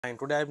And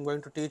today I'm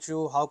going to teach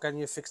you how can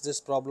you fix this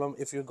problem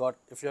if you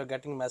are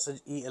getting message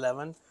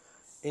E11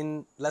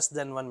 in less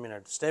than 1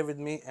 minute. Stay with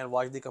me and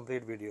watch the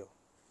complete video.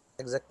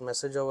 Exact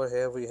message over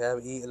here we have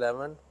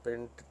E11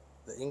 print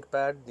the ink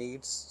pad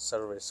needs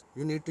service.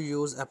 You need to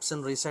use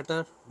Epson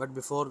resetter, but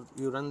before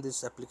you run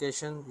this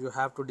application you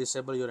have to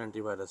disable your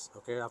antivirus.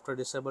 Okay, after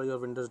disable your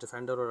Windows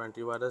Defender or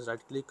antivirus,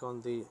 right click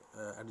on the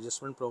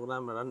adjustment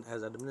program, run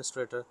as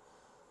administrator,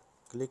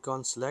 click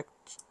on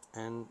select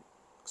and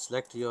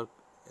select your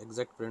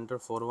exact printer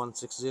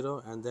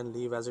 4160 and then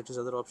leave as it is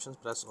other options,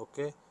 press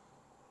OK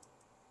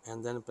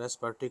and then press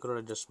particular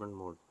adjustment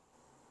mode.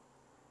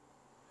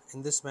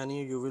 In this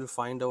menu you will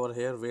find over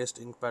here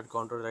waste ink pad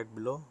counter right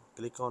below.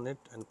 Click on it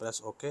and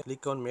press OK.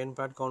 Click on main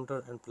pad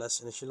counter and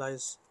press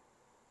initialize.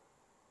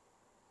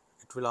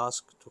 It will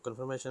ask to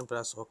confirmation,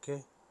 press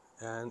OK,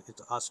 and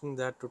it's asking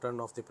that to turn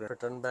off the printer.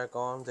 Turn back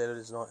on, there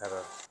is no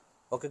error.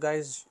 Okay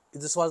guys,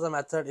 this was the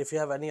method. If you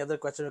have any other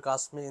question you can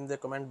ask me in the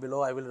comment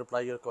below. I will reply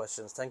your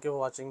questions. Thank you for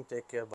watching. Take care. Bye.